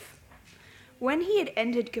When he had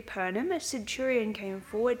entered Capernaum, a centurion came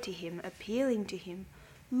forward to him, appealing to him,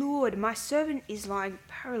 "Lord, my servant is lying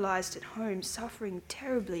paralyzed at home, suffering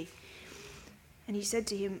terribly." And he said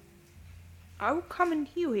to him, "I will come and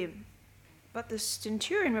heal him." But the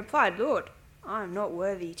centurion replied, "Lord, I am not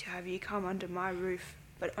worthy to have you come under my roof,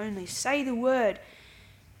 but only say the word,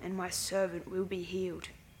 and my servant will be healed.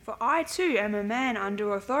 For I too am a man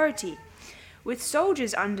under authority, with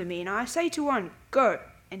soldiers under me, and I say to one, 'Go,'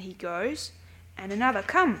 and he goes, and another,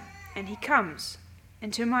 'Come,' and he comes,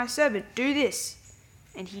 and to my servant, 'Do this,'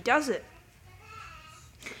 and he does it."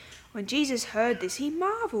 When Jesus heard this, he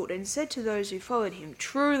marveled and said to those who followed him,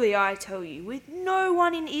 "Truly I tell you, with no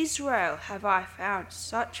one in Israel have I found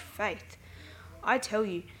such faith. I tell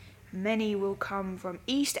you, many will come from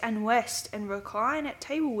east and west and recline at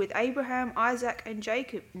table with Abraham, Isaac, and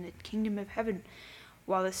Jacob in the kingdom of heaven,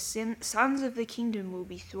 while the sons of the kingdom will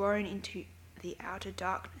be thrown into the outer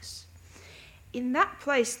darkness. In that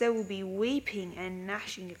place there will be weeping and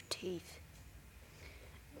gnashing of teeth."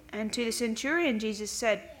 And to the centurion Jesus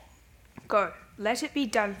said, "Go, let it be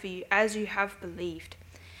done for you as you have believed."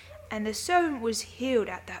 And the servant was healed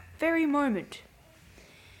at that very moment.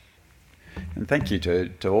 And thank you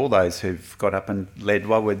to all those who've got up and led.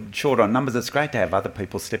 While we're short on numbers, it's great to have other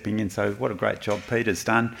people stepping in. So what a great job Peter's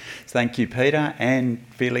done. Thank you, Peter, and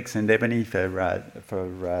Felix and Ebony for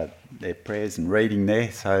their prayers and reading there.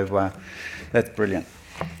 So that's brilliant.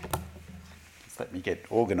 Just let me get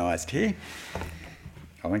organised here.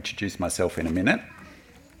 I'll introduce myself in a minute.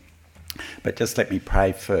 But just let me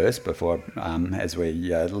pray first before, as we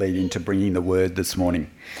lead into bringing the word this morning.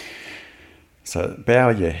 So bow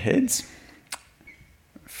your heads.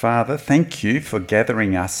 Father, thank you for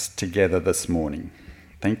gathering us together this morning.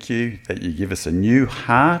 Thank you that you give us a new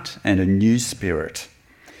heart and a new spirit.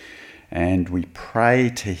 And we pray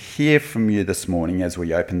to hear from you this morning as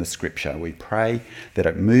we open the scripture. We pray that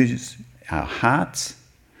it moves our hearts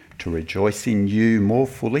to rejoice in you more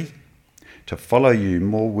fully, to follow you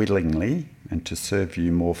more willingly, and to serve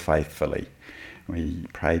you more faithfully. We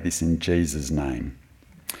pray this in Jesus' name.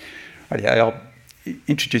 I'll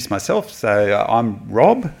introduce myself. So I'm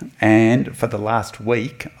Rob, and for the last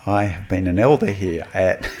week I have been an elder here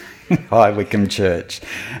at High Wycombe Church,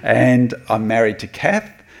 and I'm married to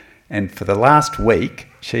Kath, and for the last week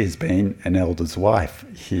she has been an elder's wife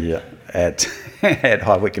here at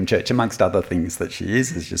High Wycombe Church, amongst other things that she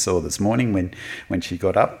is, as you saw this morning when she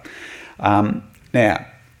got up. Now,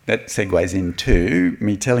 that segues into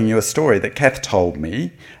me telling you a story that Kath told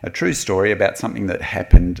me, a true story about something that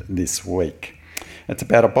happened this week. It's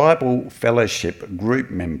about a Bible fellowship group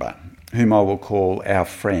member, whom I will call our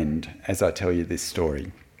friend, as I tell you this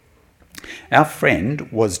story. Our friend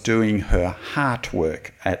was doing her heart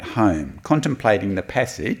work at home, contemplating the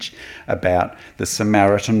passage about the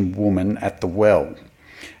Samaritan woman at the well.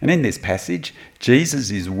 And in this passage,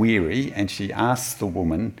 Jesus is weary and she asks the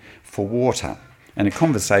woman for water. And a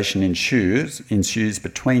conversation ensues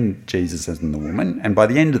between Jesus and the woman. And by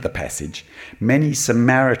the end of the passage, many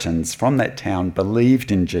Samaritans from that town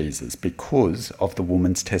believed in Jesus because of the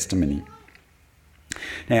woman's testimony.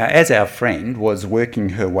 Now, as our friend was working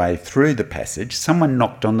her way through the passage, someone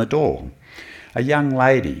knocked on the door. A young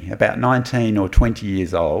lady, about 19 or 20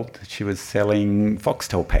 years old, she was selling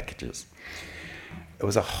Foxtel packages. It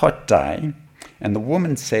was a hot day, and the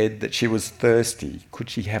woman said that she was thirsty. Could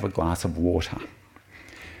she have a glass of water?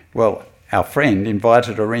 Well, our friend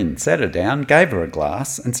invited her in, sat her down, gave her a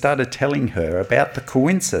glass, and started telling her about the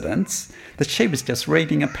coincidence that she was just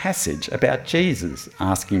reading a passage about Jesus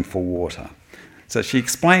asking for water. So she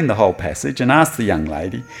explained the whole passage and asked the young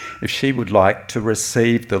lady if she would like to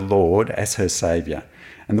receive the Lord as her saviour.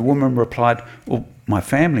 And the woman replied, "Well, my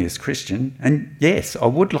family is Christian, and yes, I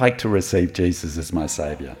would like to receive Jesus as my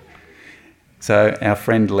saviour." So our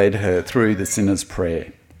friend led her through the sinner's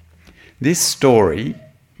prayer. This story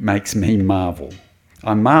makes me marvel.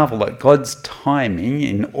 I marvel at God's timing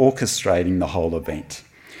in orchestrating the whole event,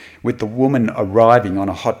 with the woman arriving on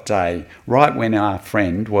a hot day right when our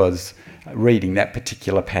friend was reading that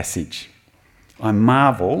particular passage. I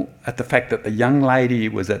marvel at the fact that the young lady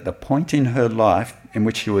was at the point in her life in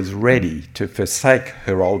which she was ready to forsake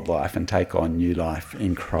her old life and take on new life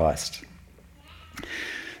in Christ.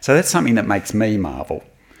 So that's something that makes me marvel.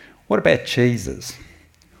 What about Jesus?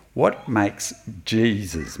 What makes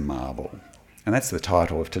Jesus marvel? And that's the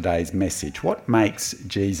title of today's message. What makes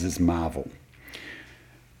Jesus marvel?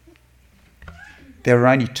 There are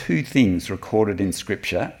only two things recorded in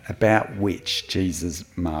Scripture about which Jesus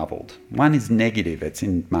marvelled. One is negative. It's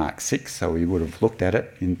in Mark 6, so we would have looked at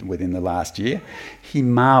it within the last year. He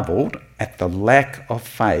marvelled at the lack of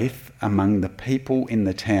faith among the people in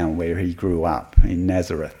the town where he grew up, in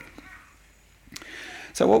Nazareth.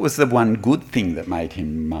 So what was the one good thing that made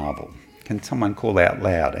him marvel? Can someone call out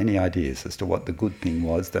loud? Any ideas as to what the good thing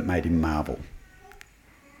was that made him marvel?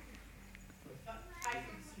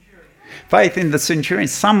 Faith in the centurion.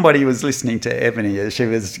 Somebody was listening to Ebony as she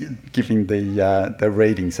was giving the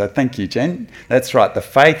reading. So thank you, Jen. That's right. The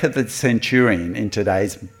faith of the centurion in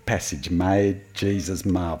today's passage made Jesus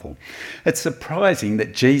marvel. It's surprising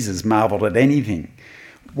that Jesus marvelled at anything.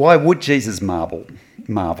 Why would Jesus marvel?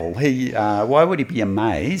 Why would he be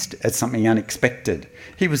amazed at something unexpected?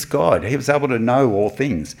 He was God. He was able to know all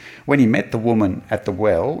things. When he met the woman at the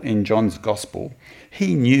well in John's Gospel,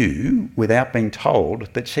 he knew, without being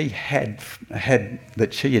told, that she had had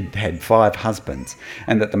 5 husbands,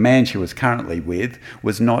 and that the man she was currently with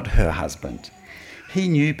was not her husband. He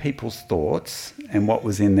knew people's thoughts and what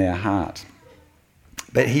was in their heart.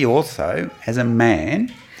 But he also, as a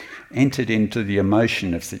man, entered into the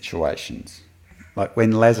emotion of situations. Like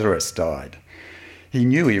when Lazarus died. He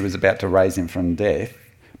knew he was about to raise him from death,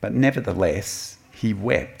 but nevertheless, he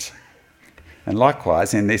wept. And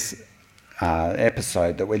likewise, in this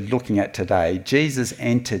episode that we're looking at today, Jesus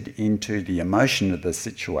entered into the emotion of the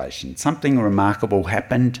situation. Something remarkable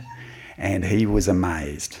happened, and he was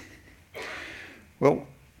amazed. Well,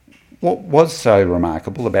 what was so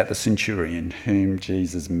remarkable about the centurion whom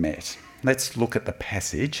Jesus met? Let's look at the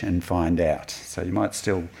passage and find out. So you might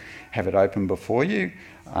still have it open before you,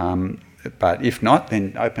 but if not,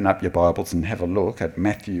 then open up your Bibles and have a look at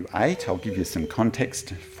Matthew 8. I'll give you some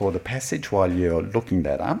context for the passage while you're looking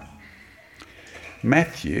that up.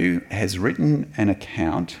 Matthew has written an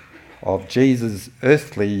account of Jesus'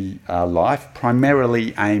 earthly life,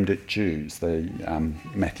 primarily aimed at Jews,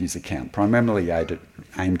 Matthew's account, primarily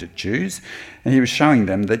aimed at Jews, and he was showing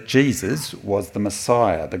them that Jesus was the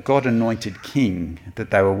Messiah, the God-anointed King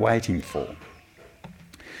that they were waiting for.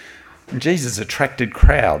 And Jesus attracted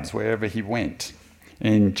crowds wherever he went.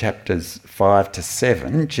 In chapters 5 to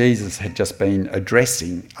 7, Jesus had just been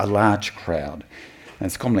addressing a large crowd.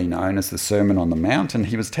 It's commonly known as the Sermon on the Mount, and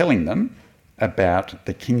he was telling them about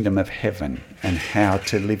the kingdom of heaven and how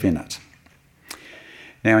to live in it.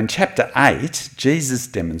 Now in chapter 8, Jesus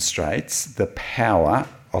demonstrates the power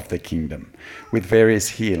of the kingdom with various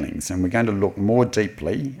healings, and we're going to look more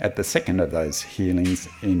deeply at the second of those healings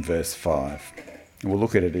in verse 5. We'll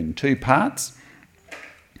look at it in 2 parts.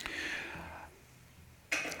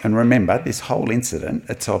 And remember, this whole incident,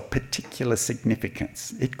 it's of particular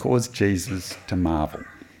significance. It caused Jesus to marvel.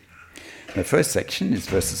 The first section is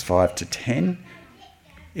verses 5 to 10.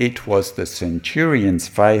 It was the centurion's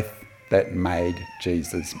faith that made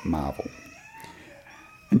Jesus marvel.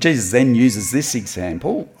 And Jesus then uses this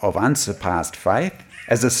example of unsurpassed faith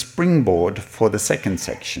as a springboard for the second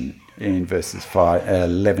section in verses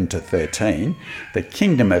 11 to 13. The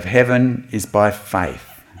kingdom of heaven is by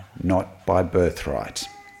faith, not by birthright.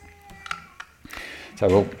 So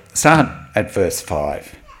we'll start at verse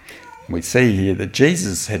 5. We see here that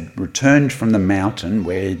Jesus had returned from the mountain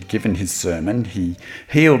where he'd given his sermon. He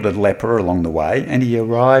healed a leper along the way, and he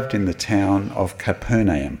arrived in the town of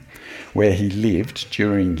Capernaum, where he lived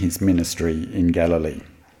during his ministry in Galilee.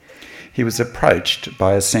 He was approached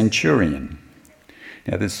by a centurion.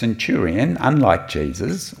 Now, the centurion, unlike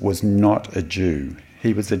Jesus, was not a Jew.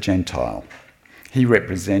 He was a Gentile. He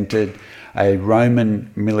represented a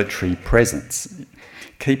Roman military presence,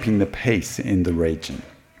 keeping the peace in the region.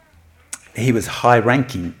 He was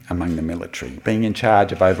high-ranking among the military, being in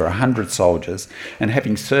charge of over 100 soldiers and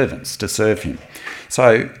having servants to serve him.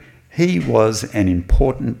 So he was an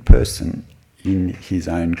important person in his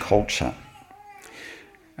own culture.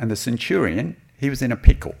 And the centurion, he was in a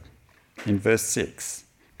pickle in verse 6,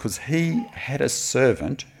 because he had a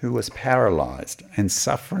servant who was paralysed and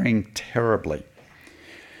suffering terribly.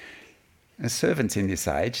 As servants in this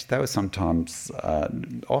age, they were sometimes,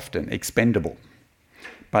 often expendable,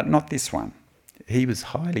 but not this one. He was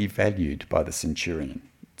highly valued by the centurion,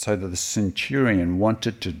 so that the centurion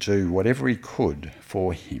wanted to do whatever he could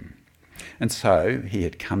for him. And so he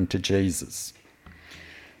had come to Jesus.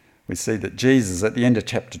 We see that Jesus, at the end of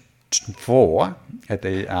chapter 4,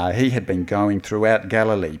 he had been going throughout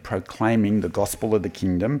Galilee, proclaiming the gospel of the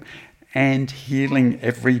kingdom and healing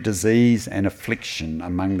every disease and affliction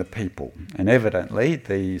among the people. And evidently,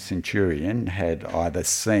 the centurion had either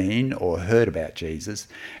seen or heard about Jesus,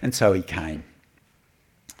 and so he came.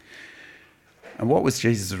 And what was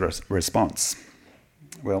Jesus' response?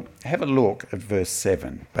 Well, have a look at verse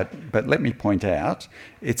 7, but let me point out,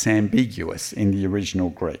 it's ambiguous in the original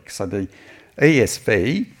Greek. So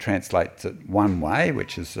ESV translates it one way,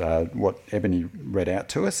 which is what Ebony read out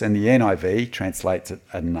to us, and the NIV translates it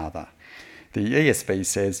another. The ESV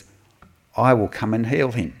says, I will come and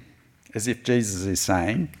heal him, as if Jesus is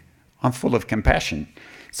saying, I'm full of compassion,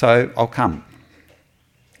 so I'll come.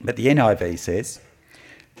 But the NIV says,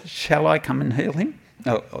 shall I come and heal him?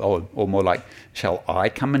 Or more like, shall I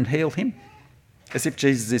come and heal him? As if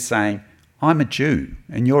Jesus is saying, I'm a Jew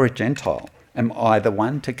and you're a Gentile. Am I the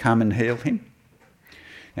one to come and heal him?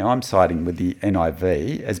 Now, I'm siding with the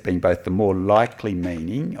NIV as being both the more likely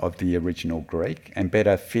meaning of the original Greek and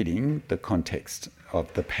better fitting the context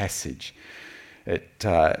of the passage.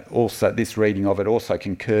 This reading of it also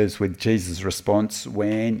concurs with Jesus' response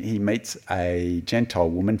when he meets a Gentile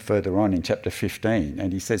woman further on in chapter 15,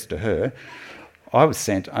 and he says to her, I was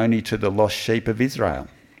sent only to the lost sheep of Israel.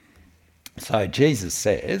 So Jesus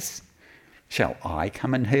says, shall I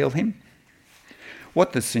come and heal him?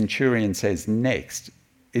 What the centurion says next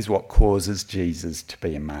is what causes Jesus to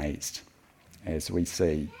be amazed, as we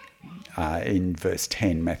see in verse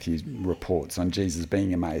 10, Matthew reports on Jesus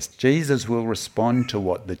being amazed. Jesus will respond to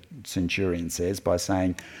what the centurion says by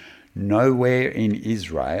saying, nowhere in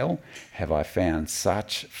Israel have I found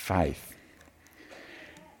such faith.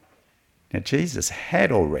 Now, Jesus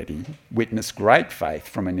had already witnessed great faith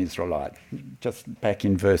from an Israelite, just back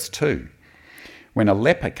in verse 2, when a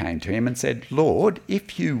leper came to him and said, Lord,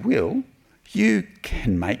 if you will, you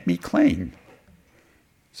can make me clean.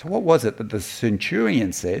 So what was it that the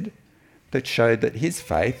centurion said that showed that his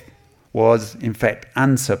faith was, in fact,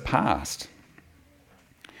 unsurpassed?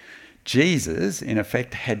 Jesus, in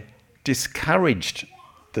effect, had discouraged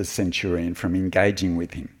the centurion from engaging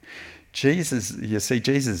with him. Jesus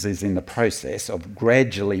is in the process of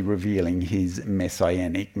gradually revealing his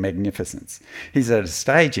messianic magnificence. He's at a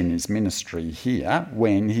stage in his ministry here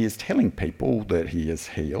when he is telling people that he has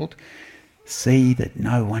healed, see that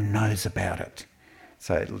no one knows about it.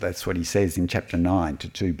 So that's what he says in chapter 9 to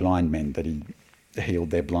two blind men, that he healed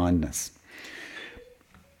their blindness.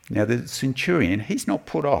 Now the centurion, he's not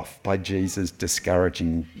put off by Jesus'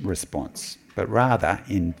 discouraging response, but rather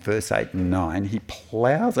in verse 8 and 9, he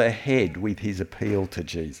ploughs ahead with his appeal to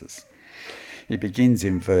Jesus. He begins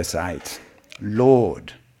in verse 8,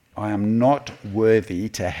 Lord, I am not worthy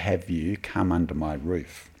to have you come under my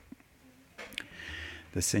roof.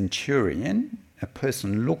 The centurion, a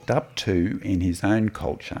person looked up to in his own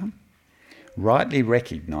culture, rightly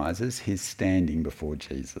recognises his standing before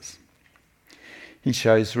Jesus. He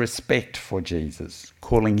shows respect for Jesus,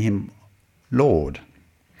 calling him Lord.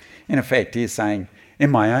 In effect, he is saying,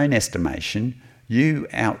 in my own estimation, you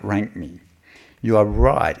outrank me. You are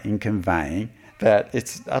right in conveying that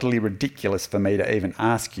it's utterly ridiculous for me to even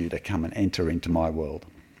ask you to come and enter into my world.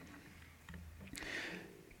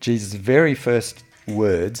 Jesus' very first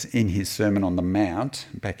words in his Sermon on the Mount,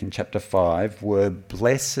 back in chapter 5, were,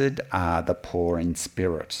 Blessed are the poor in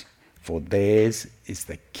spirit, for theirs is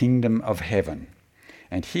the kingdom of heaven.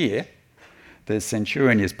 And here, the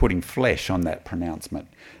centurion is putting flesh on that pronouncement.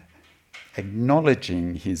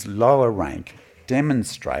 Acknowledging his lower rank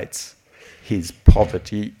demonstrates his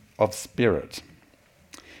poverty of spirit.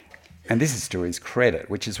 And this is to his credit,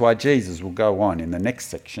 which is why Jesus will go on in the next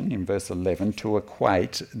section, in verse 11, to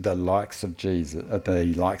equate the likes of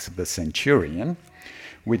the centurion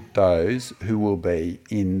with those who will be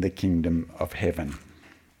in the kingdom of heaven.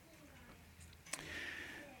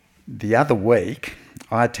 The other week,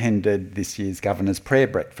 I attended this year's Governor's Prayer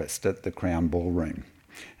Breakfast at the Crown Ballroom.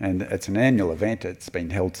 And it's an annual event. It's been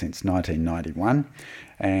held since 1991.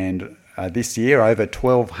 And this year, over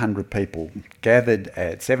 1,200 people gathered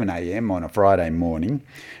at 7 a.m. on a Friday morning.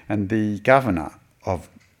 And the Governor of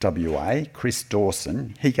WA, Chris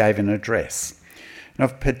Dawson, he gave an address. And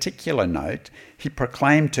of particular note, he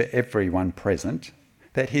proclaimed to everyone present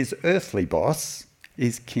that his earthly boss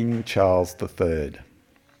is King Charles III.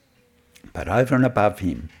 But over and above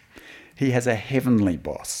him, he has a heavenly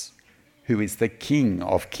boss, who is the King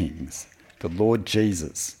of Kings, the Lord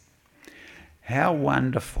Jesus. How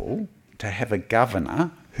wonderful to have a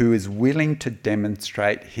governor who is willing to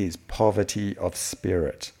demonstrate his poverty of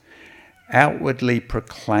spirit, outwardly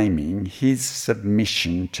proclaiming his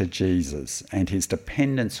submission to Jesus and his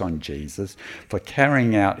dependence on Jesus for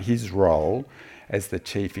carrying out his role as the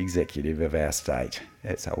chief executive of our state.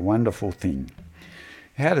 It's a wonderful thing.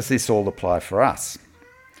 How does this all apply for us?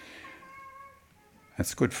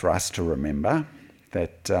 It's good for us to remember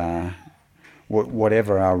that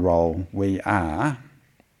whatever our role, we are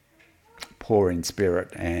poor in spirit,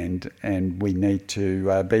 and we need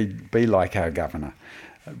to be like our governor,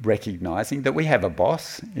 recognising that we have a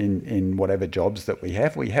boss in whatever jobs that we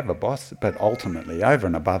have. We have a boss, but ultimately, over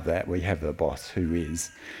and above that, we have the boss who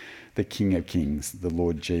is the King of Kings, the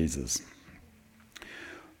Lord Jesus.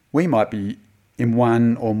 We might be in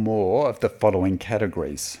one or more of the following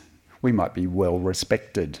categories. We might be well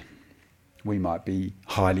respected. We might be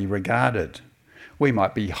highly regarded. We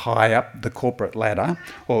might be high up the corporate ladder,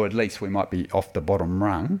 or at least we might be off the bottom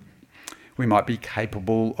rung. We might be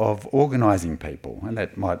capable of organising people, and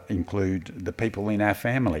that might include the people in our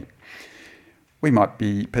family. We might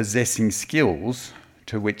be possessing skills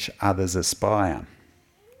to which others aspire.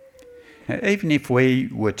 Now, even if we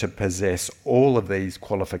were to possess all of these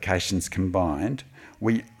qualifications combined,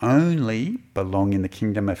 we only belong in the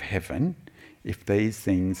kingdom of heaven if these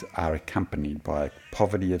things are accompanied by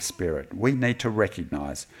poverty of spirit. We need to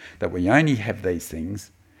recognise that we only have these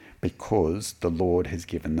things because the Lord has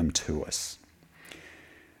given them to us.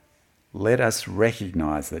 Let us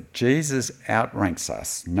recognise that Jesus outranks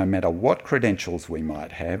us, no matter what credentials we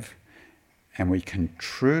might have, and we can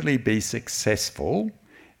truly be successful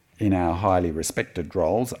in our highly respected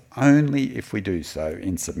roles only if we do so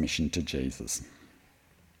in submission to Jesus.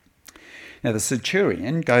 Now the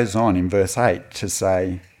centurion goes on in verse 8 to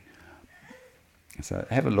say, so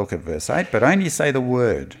have a look at verse 8, but only say the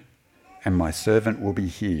word, and my servant will be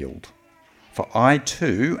healed. For I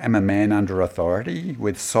too am a man under authority,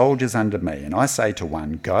 with soldiers under me. And I say to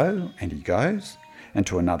one, go, and he goes, and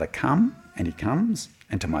to another, come, and he comes,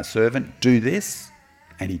 and to my servant, do this,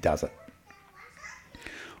 and he does it.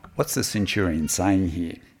 What's the centurion saying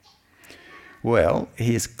here? Well,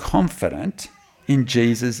 he is confident in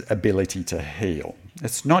Jesus' ability to heal.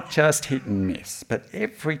 It's not just hit and miss, but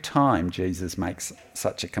every time Jesus makes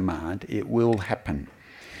such a command, it will happen.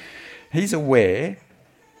 He's aware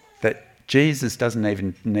that Jesus doesn't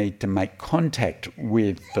even need to make contact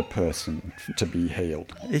with the person to be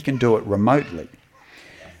healed. He can do it remotely.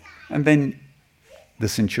 And then the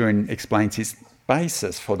centurion explains his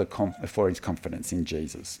basis for his confidence in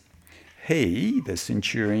Jesus. He, the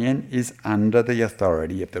centurion, is under the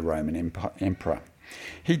authority of the Roman emperor.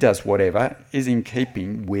 He does whatever is in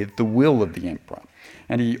keeping with the will of the emperor,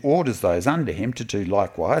 and he orders those under him to do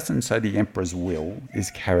likewise, and so the emperor's will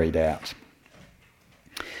is carried out.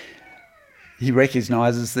 He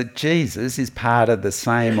recognises that Jesus is part of the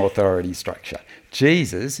same authority structure.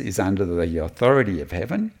 Jesus is under the authority of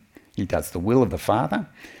heaven. He does the will of the Father.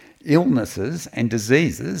 Illnesses and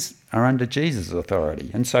diseases are under Jesus'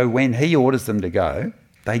 authority. And so when he orders them to go,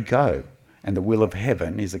 they go, and the will of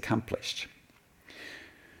heaven is accomplished.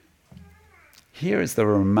 Here is the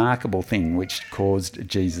remarkable thing which caused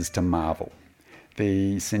Jesus to marvel.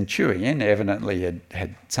 The centurion evidently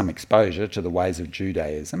had some exposure to the ways of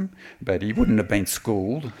Judaism, but he wouldn't have been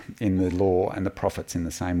schooled in the law and the prophets in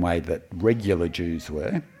the same way that regular Jews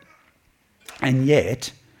were. And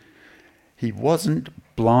yet, he wasn't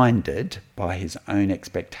blinded by his own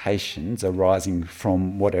expectations arising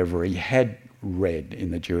from whatever he had read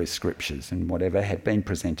in the Jewish scriptures and whatever had been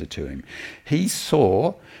presented to him. He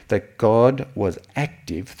saw that God was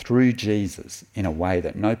active through Jesus in a way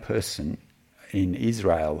that no person in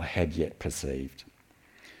Israel had yet perceived.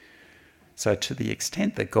 So to the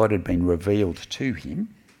extent that God had been revealed to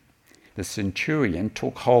him, the centurion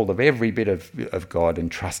took hold of every bit of God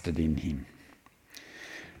and trusted in him.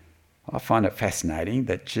 I find it fascinating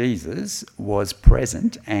that Jesus was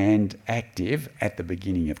present and active at the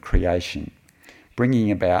beginning of creation,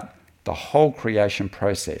 bringing about the whole creation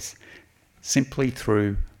process simply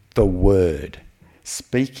through the Word,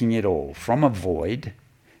 speaking it all from a void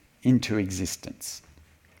into existence.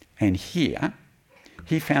 And here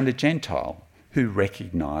he found a Gentile who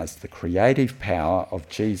recognised the creative power of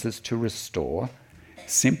Jesus to restore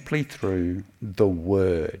simply through the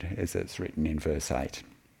Word, as it's written in verse 8.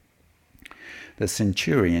 The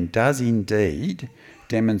centurion does indeed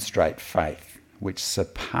demonstrate faith which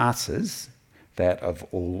surpasses that of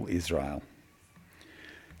all Israel.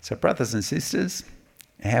 So brothers and sisters,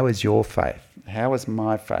 how is your faith? How is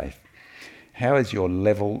my faith? How is your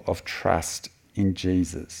level of trust in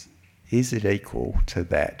Jesus? Is it equal to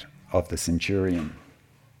that of the centurion?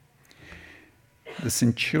 The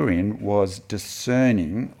centurion was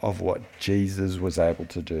discerning of what Jesus was able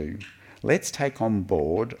to do. Let's take on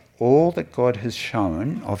board all that God has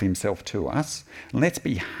shown of himself to us, and let's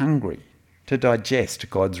be hungry to digest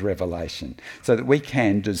God's revelation so that we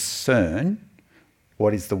can discern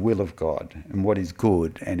what is the will of God and what is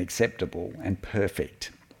good and acceptable and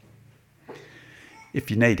perfect.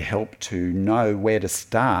 If you need help to know where to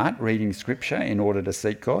start reading Scripture in order to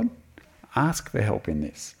seek God, ask for help in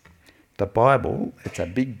this. The Bible, it's a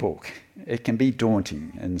big book. It can be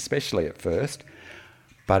daunting, and especially at first,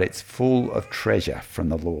 but it's full of treasure from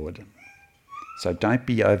the Lord. So don't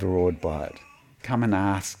be overawed by it. Come and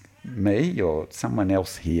ask me or someone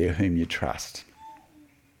else here whom you trust.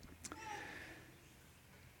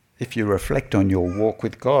 If you reflect on your walk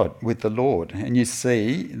with God, with the Lord, and you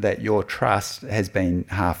see that your trust has been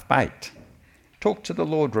half-baked, talk to the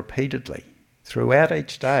Lord repeatedly throughout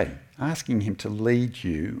each day, asking him to lead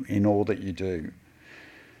you in all that you do.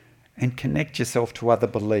 And connect yourself to other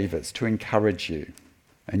believers to encourage you.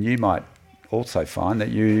 And you might also find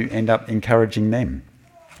that you end up encouraging them.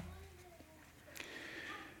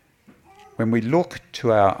 When we look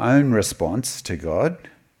to our own response to God,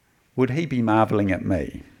 would he be marvelling at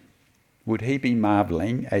me? Would he be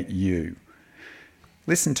marvelling at you?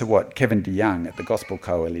 Listen to what Kevin DeYoung at the Gospel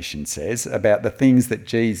Coalition says about the things that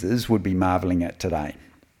Jesus would be marvelling at today.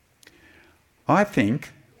 I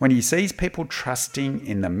think when he sees people trusting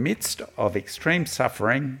in the midst of extreme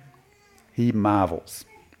suffering, he marvels.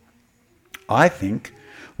 I think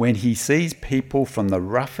when he sees people from the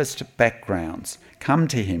roughest backgrounds come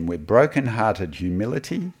to him with broken-hearted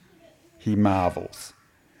humility, he marvels.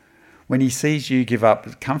 When he sees you give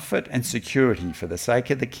up comfort and security for the sake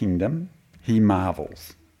of the kingdom, he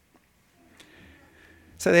marvels.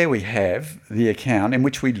 So there we have the account in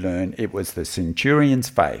which we learn it was the centurion's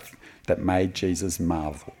faith that made Jesus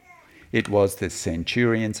marvel. It was the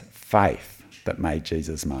centurion's faith that made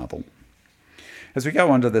Jesus marvel. As we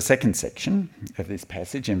go on to the second section of this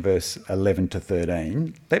passage in verse 11 to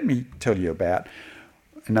 13, let me tell you about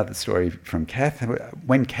another story from Kath.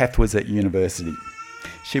 When Kath was at university,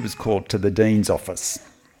 she was called to the dean's office.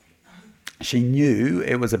 She knew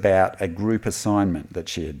it was about a group assignment that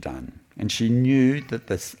she had done, and she knew that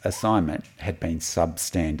this assignment had been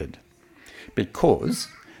substandard because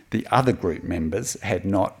the other group members had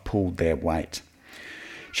not pulled their weight.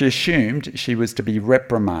 She assumed she was to be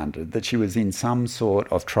reprimanded, that she was in some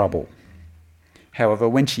sort of trouble. However,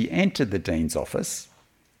 when she entered the dean's office,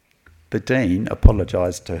 the dean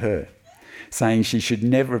apologised to her, saying she should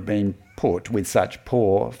never have been put with such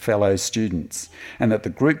poor fellow students and that the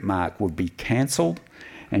group mark would be cancelled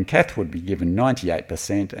and Kath would be given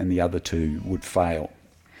 98% and the other two would fail.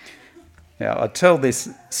 Now, I tell this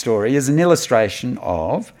story as an illustration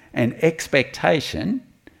of an expectation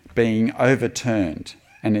being overturned.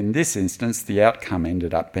 And in this instance, the outcome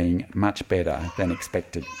ended up being much better than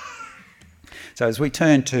expected. So as we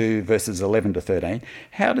turn to verses 11 to 13,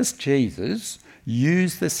 how does Jesus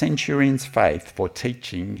use the centurion's faith for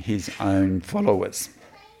teaching his own followers?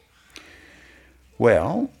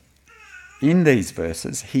 Well, in these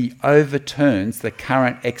verses, he overturns the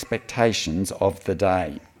current expectations of the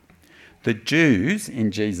day. The Jews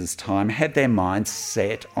in Jesus' time had their minds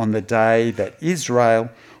set on the day that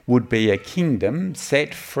Israel would be a kingdom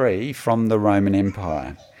set free from the Roman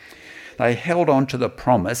Empire. They held on to the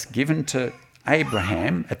promise given to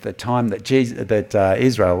Abraham at the time that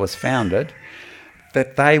Israel was founded,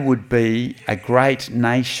 that they would be a great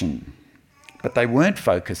nation. But they weren't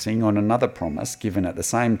focusing on another promise given at the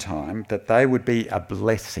same time, that they would be a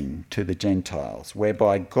blessing to the Gentiles,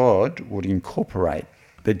 whereby God would incorporate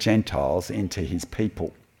the Gentiles into his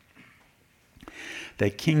people.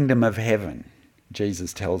 The kingdom of heaven,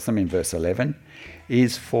 Jesus tells them in verse 11,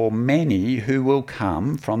 is for many who will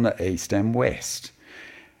come from the east and west.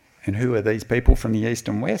 And who are these people from the east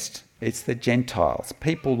and west? It's the Gentiles,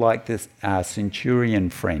 people like this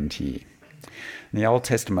centurion friend here. The Old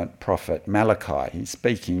Testament prophet Malachi, he's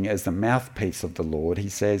speaking as the mouthpiece of the Lord. He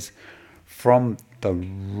says, from the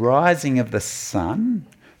rising of the sun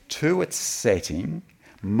to its setting,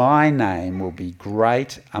 my name will be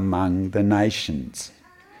great among the nations.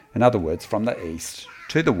 In other words, from the east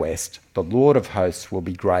to the west, the Lord of hosts will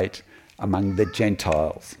be great among the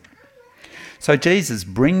Gentiles. So Jesus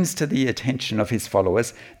brings to the attention of his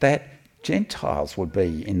followers that Gentiles would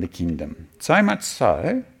be in the kingdom. So much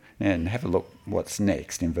so, and have a look what's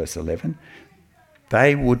next in verse 11,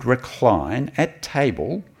 they would recline at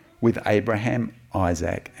table with Abraham,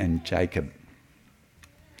 Isaac, and Jacob.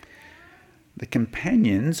 The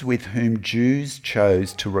companions with whom Jews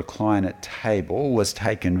chose to recline at table was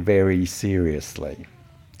taken very seriously.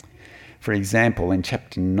 For example, in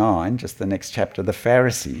chapter 9, just the next chapter, the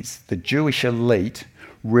Pharisees, the Jewish elite,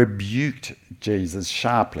 rebuked Jesus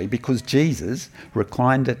sharply because Jesus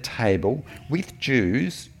reclined at table with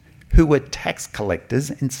Jews who were tax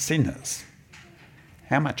collectors and sinners.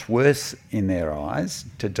 How much worse in their eyes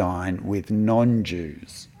to dine with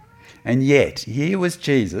non-Jews. And yet, here was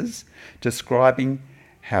Jesus describing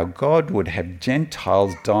how God would have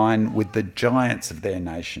Gentiles dine with the giants of their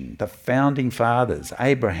nation, the founding fathers,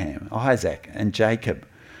 Abraham, Isaac, and Jacob.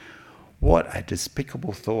 What a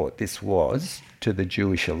despicable thought this was to the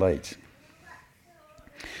Jewish elite.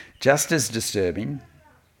 Just as disturbing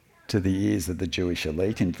to the ears of the Jewish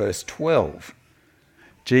elite, in verse 12,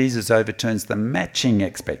 Jesus overturns the matching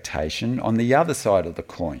expectation on the other side of the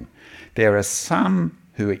coin. There are some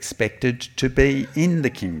who expected to be in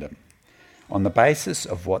the kingdom on the basis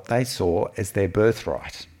of what they saw as their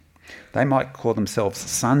birthright. They might call themselves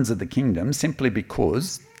sons of the kingdom simply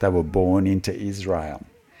because they were born into Israel.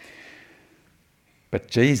 But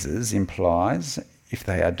Jesus implies if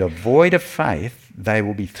they are devoid of faith, they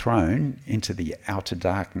will be thrown into the outer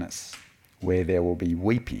darkness, where there will be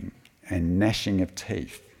weeping and gnashing of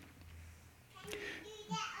teeth.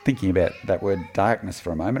 Thinking about that word darkness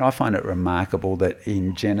for a moment, I find it remarkable that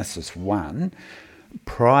in Genesis 1,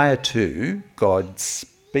 prior to God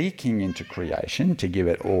speaking into creation to give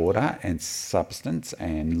it order and substance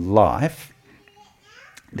and life,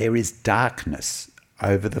 there is darkness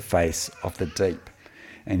over the face of the deep.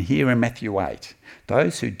 And here in Matthew 8,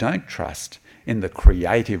 those who don't trust in the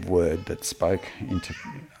creative word that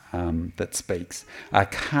speaks are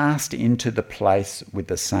cast into the place with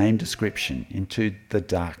the same description, into the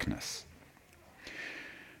darkness.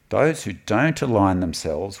 Those who don't align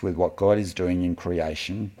themselves with what God is doing in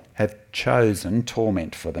creation have chosen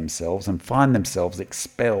torment for themselves and find themselves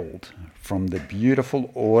expelled from the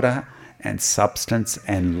beautiful order and substance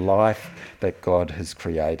and life that God has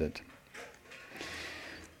created.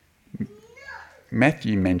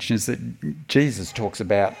 Matthew mentions that Jesus talks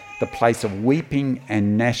about the place of weeping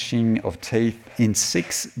and gnashing of teeth in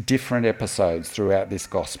 6 different episodes throughout this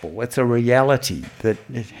gospel. It's a reality that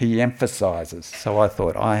he emphasises, so I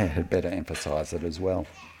thought I had better emphasise it as well.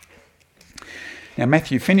 Now,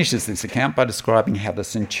 Matthew finishes this account by describing how the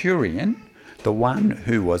centurion, the one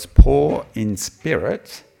who was poor in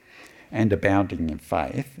spirit and abounding in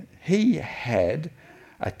faith, he had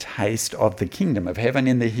a taste of the kingdom of heaven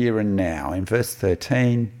in the here and now. In verse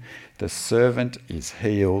 13, the servant is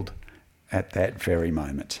healed at that very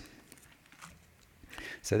moment.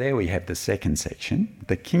 So there we have the second section.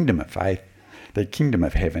 The kingdom of faith, the kingdom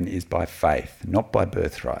of heaven is by faith, not by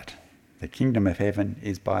birthright. The kingdom of heaven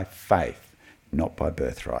is by faith, not by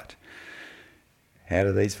birthright. How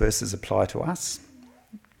do these verses apply to us?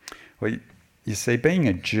 Well, you see, being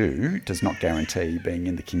a Jew does not guarantee being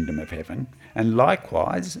in the kingdom of heaven, and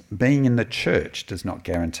likewise, being in the church does not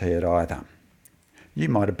guarantee it either. You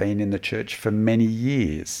might have been in the church for many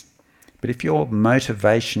years, but if your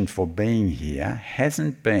motivation for being here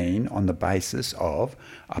hasn't been on the basis of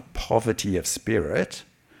a poverty of spirit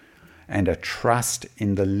and a trust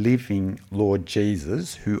in the living Lord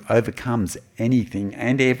Jesus, who overcomes anything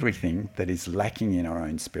and everything that is lacking in our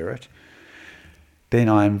own spirit, then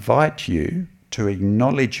I invite you to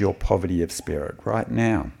acknowledge your poverty of spirit right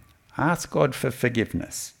now. Ask God for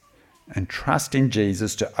forgiveness and trust in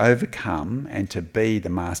Jesus to overcome and to be the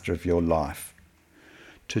master of your life.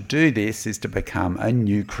 To do this is to become a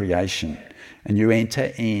new creation, and you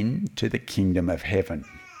enter into the kingdom of heaven.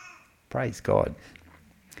 Praise God.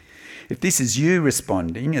 If this is you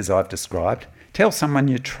responding as I've described, tell someone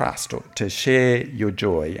you trust or to share your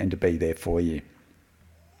joy and to be there for you.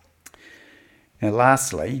 Now,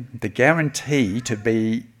 lastly, the guarantee to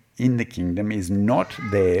be in the kingdom is not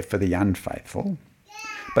there for the unfaithful,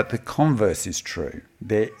 but the converse is true.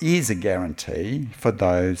 There is a guarantee for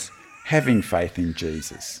those having faith in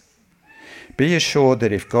Jesus. Be assured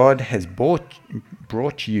that if God has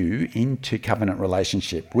brought you into covenant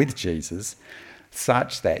relationship with Jesus,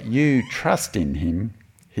 such that you trust in him,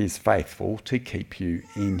 he is faithful to keep you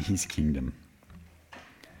in his kingdom.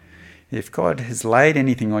 If God has laid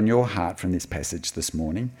anything on your heart from this passage this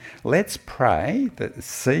morning, let's pray that the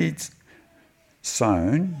seeds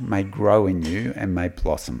sown may grow in you and may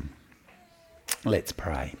blossom. Let's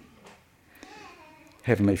pray.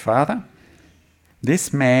 Heavenly Father,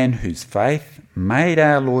 this man whose faith made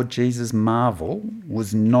our Lord Jesus marvel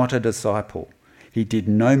was not a disciple. He did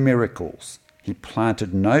no miracles. He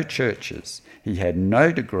planted no churches. He had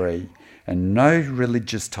no degree and no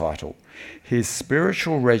religious title. His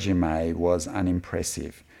spiritual resume was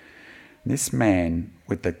unimpressive. This man,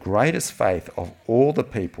 with the greatest faith of all the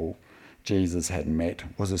people Jesus had met,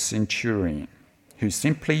 was a centurion who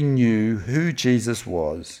simply knew who Jesus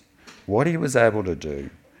was, what he was able to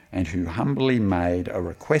do, and who humbly made a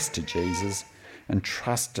request to Jesus and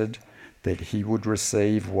trusted that he would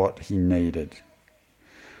receive what he needed.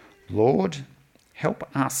 Lord, help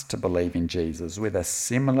us to believe in Jesus with a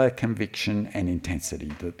similar conviction and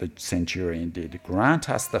intensity that the centurion did. Grant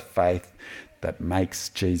us the faith that makes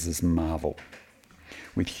Jesus marvel.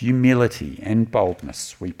 With humility and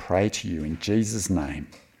boldness, we pray to you in Jesus' name.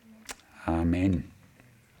 Amen.